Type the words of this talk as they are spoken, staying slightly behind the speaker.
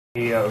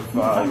of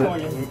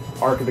the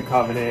Ark of the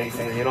Covenant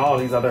and all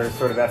these other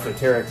sort of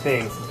esoteric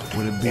things.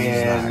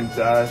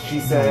 And she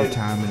said,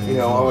 you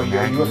know, oh,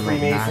 are you a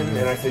Freemason?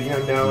 And I said, you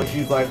know, no. And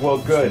she's like, well,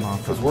 good,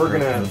 because we're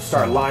going to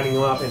start lining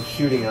them up and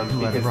shooting them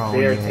because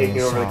they're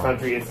taking over the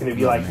country. It's going to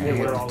be like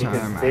Hitler.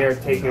 Because they're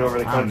taking over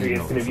the country.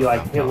 It's going to be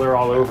like Hitler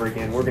all over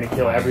again. We're going to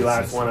kill every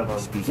last one of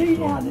them. See,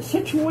 now, the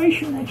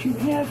situation that you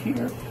have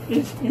here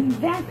is in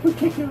that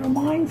particular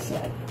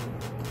mindset.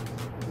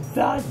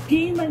 The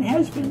demon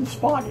has been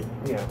spotted.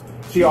 Yeah.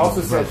 She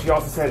also said,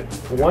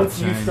 once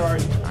you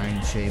start... I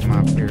ain't shaved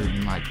my beard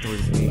in like 3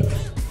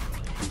 weeks.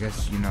 I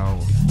guess, you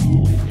know,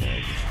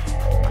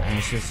 my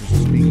ancestors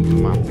speaking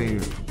through my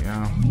beard, you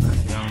know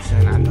what I'm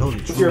saying? I know the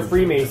truth. If you're a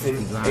Freemason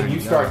and you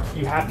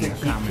have to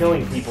keep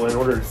killing people in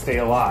order to stay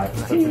alive.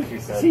 That's what she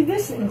said. See,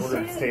 this insanity... In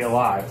order to stay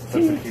alive.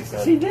 That's what she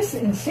said. See, this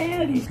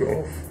insanity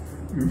stuff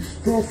you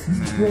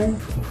don't...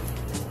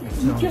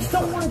 You just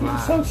don't want to be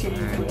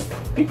associated with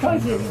it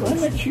because it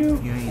limits you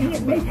and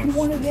it makes you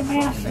one of them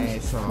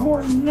asses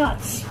more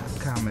nuts.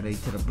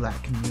 Accommodate to the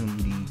black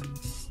community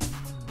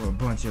for a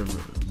bunch of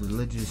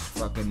religious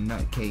fucking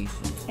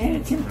nutcases. And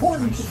it's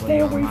important to stay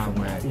away from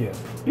that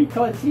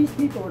because these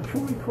people are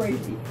truly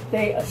crazy.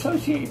 They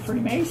associate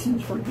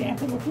Freemasons, for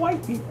example, with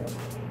white people.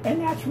 And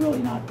that's really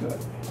not good.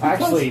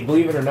 Actually,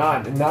 believe it or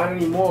not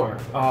anymore.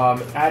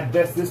 At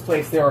this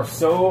place, there are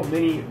so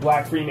many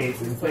black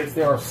Freemasons. There's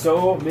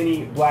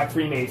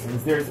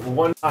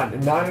one, not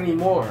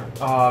anymore.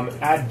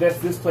 At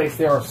this place,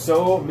 there are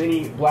so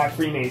many black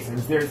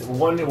Freemasons. There's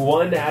one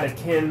out of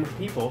 10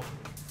 people.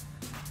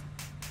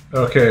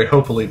 Okay,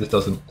 hopefully this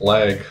doesn't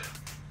lag.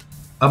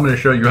 I'm going to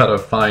show you how to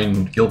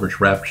find Gilbert's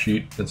rap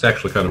sheet. It's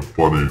actually kind of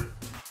funny.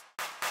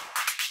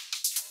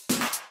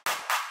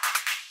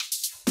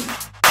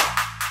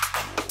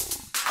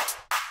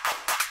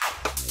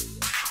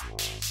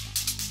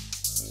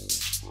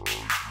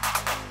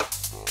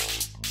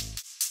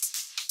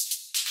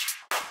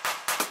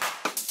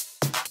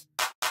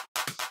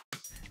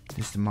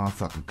 This the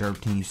motherfucking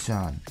 13th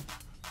son.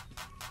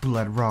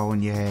 Blood raw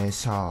in your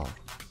asshole.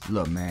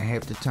 Look, man,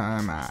 half the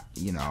time, I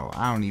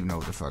don't even know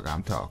what the fuck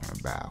I'm talking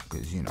about.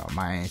 Because, you know,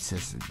 my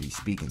ancestors be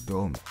speaking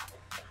through me.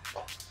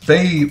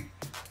 They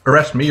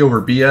arrest me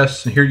over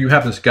BS, and here you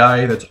have this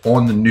guy that's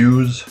on the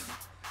news.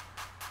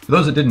 For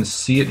those that didn't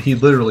see it, he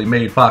literally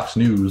made Fox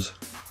News.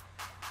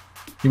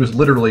 He was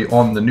literally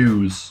on the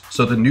news.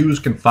 So the news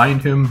can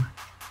find him,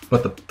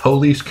 but the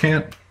police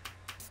can't?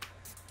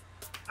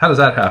 How does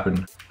that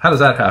happen? How does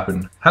that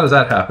happen? How does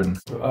that happen?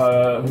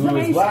 Who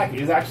is black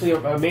is actually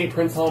a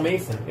Prince Hall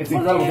Mason. It's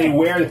incredible.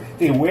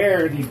 They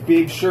wear these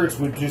big shirts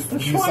with just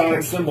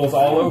Masonic symbols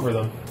all over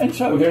them. And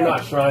so they're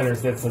not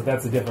Shriners. That's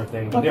a different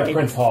thing. Okay. They're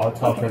Prince Hall. It's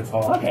called Prince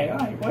Hall. Okay, all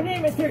right. Well,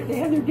 name it. They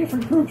have their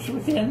different groups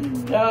within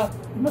the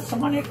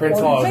Masonic Prince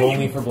Hall is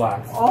only for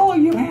blacks. All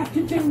you have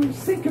to do is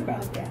think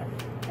about that.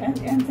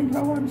 And think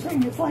about what I'm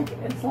saying. It's like you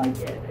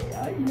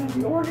know,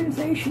 the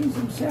organizations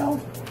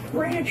themselves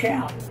branch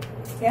out.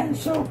 And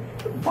so,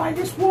 by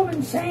this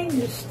woman saying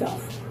this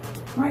stuff,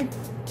 right,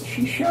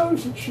 she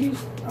shows that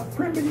she's a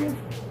primitive,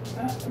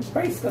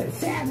 basically a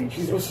savage.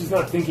 She's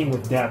not thinking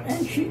with depth.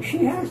 And she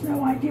has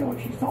no idea what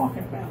she's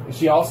talking about.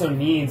 She also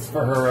needs,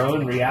 for her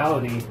own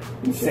reality's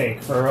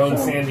sake, for her own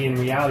sanity and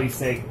reality's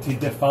sake, to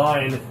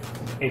define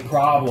a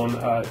problem,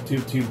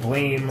 to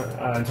blame,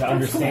 to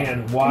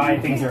understand why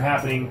things are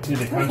happening to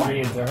the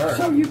country and to her.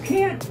 So you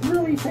can't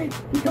really say,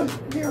 because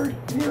there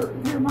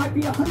might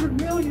be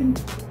 100 million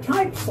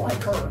types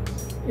like her.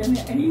 And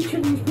each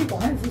of these people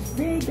has this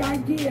vague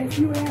idea. If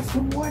you ask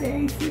them what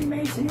a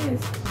Freemason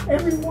is,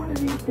 every one of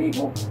these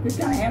people is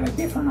going to have a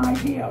different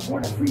idea of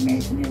what a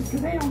Freemason is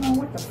because they don't know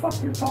what the fuck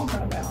you're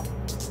talking about.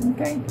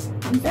 Okay?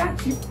 And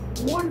that's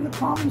one of the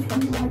problems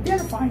when you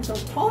identify. So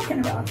talking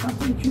about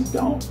something that you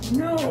don't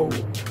know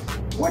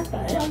what the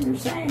hell you're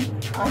saying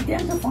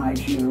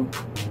identifies you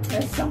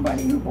as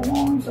somebody who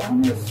belongs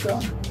on this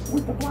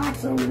with the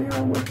blacks over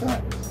there, with the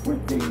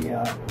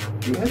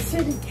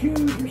Hasidic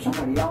Jews or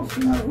somebody else,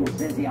 you know, who are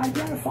busy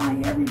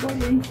identifying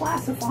everybody and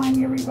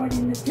classifying everybody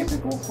in the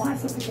typical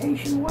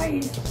classification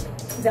ways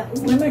that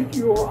limit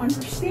your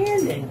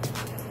understanding.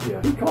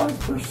 Yeah. Because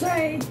per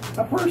se,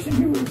 a person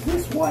who is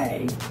this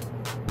way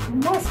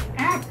must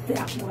act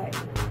that way,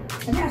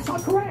 and that's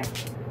not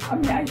correct. I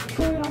mean, that's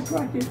truly not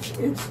correct. It's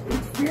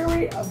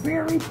a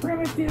very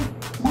primitive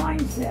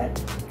mindset,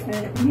 and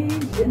it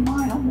needs, in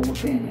my humble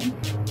opinion,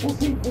 for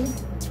people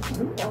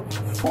who are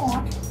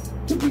taught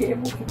to be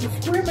able to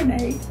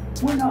discriminate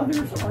when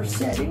others are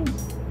setting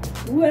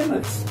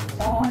limits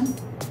on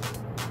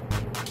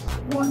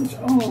one's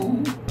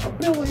own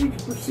ability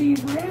to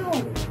perceive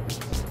reality.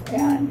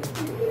 And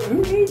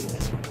who needs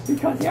it?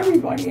 Because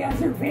everybody has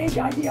their vague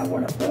idea of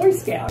what a Boy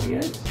Scout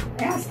is.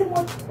 Ask them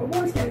what a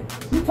Boy Scout is.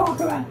 You talk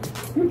about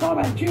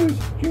Jews.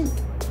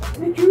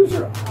 The Jews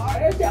are,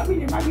 I mean,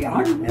 there might be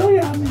 100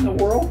 million of them in the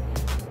world,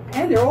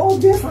 and they're all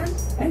different,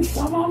 and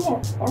some of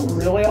them are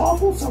really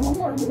awful, some of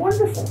them are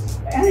wonderful,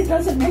 and it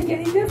doesn't make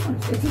any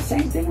difference. It's the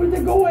same thing with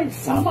the Goys.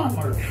 Some of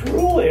them are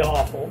truly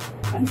awful,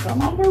 and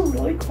some of them are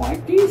really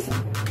quite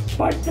decent,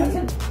 but it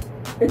doesn't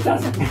it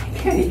doesn't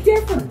make any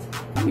difference.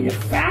 I mean, the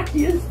fact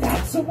is,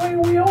 that's the way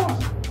we are.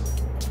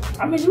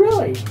 I mean,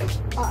 really,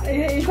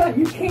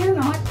 you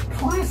cannot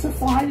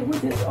classify it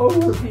with this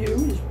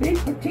overview, this big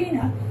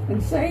patina,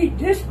 and say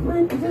this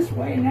group is this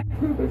way and that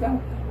group is that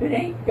way. It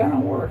ain't gonna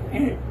work.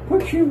 And it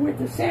puts you with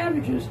the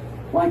savages,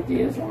 like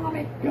the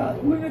Islamic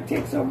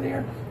lunatics over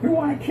there, who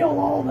want to kill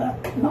all the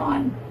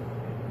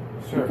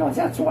Sure. Because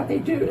that's what they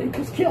do. They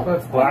just kill. Well,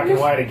 it's black and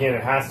white again.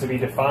 It has to be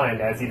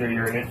defined as either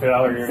you're an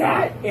infidel or you're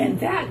not. And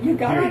that, you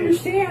got to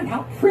understand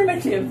how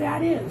primitive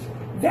that is.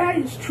 That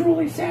is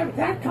truly savage.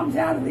 That comes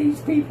out of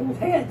these people's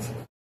heads.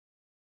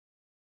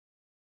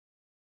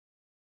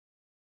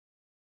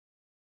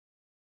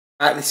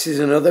 This is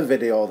another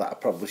video that I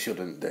probably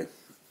shouldn't do,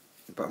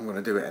 but I'm going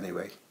to do it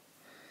anyway.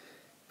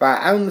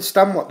 But I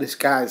understand what this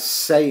guy's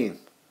saying.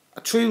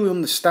 I truly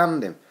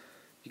understand him.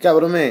 You get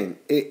what I mean?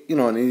 You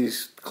know, and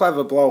he's a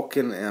clever bloke,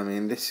 isn't he? I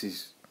mean, this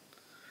is...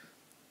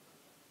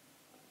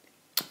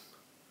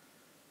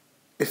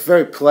 It's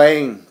very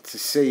plain to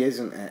see,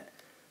 isn't it?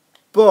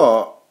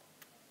 But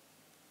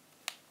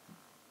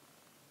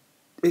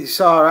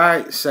it's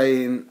alright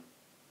saying,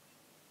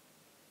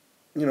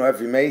 you know,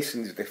 every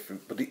Mason's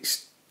different, but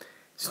it's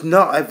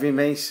not every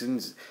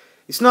Mason's...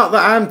 It's not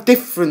that I'm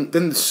different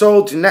than the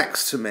soldier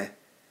next to me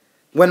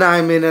when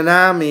I'm in an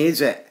army, is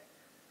it?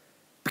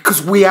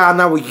 Because we are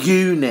now a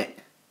unit,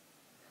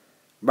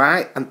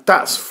 right? And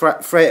that's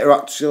Frater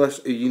Oculus,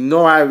 who you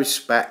know I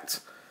respect,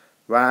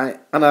 right?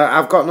 And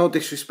I've got no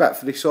disrespect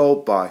for this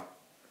old boy,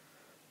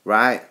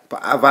 right?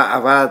 But I've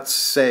had to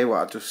say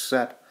what I just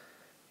said,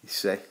 you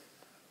see,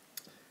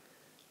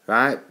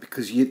 right?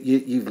 Because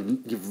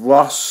you've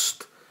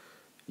lost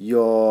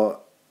your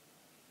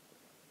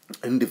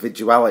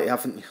individuality,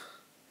 haven't you?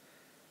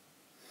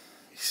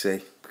 You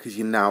see, because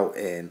you're now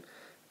in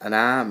an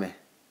army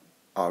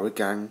or a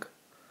gang.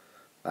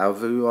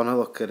 However you want to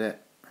look at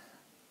it,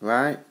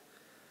 right?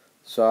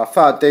 So I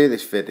thought I'd do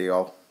this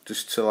video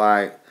just to,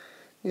 like,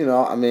 you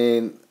know what I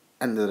mean,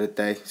 end of the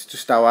day, it's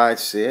just how I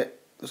see it.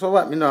 So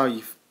let me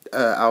know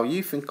how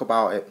you think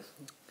about it.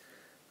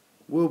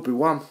 We'll be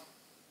one.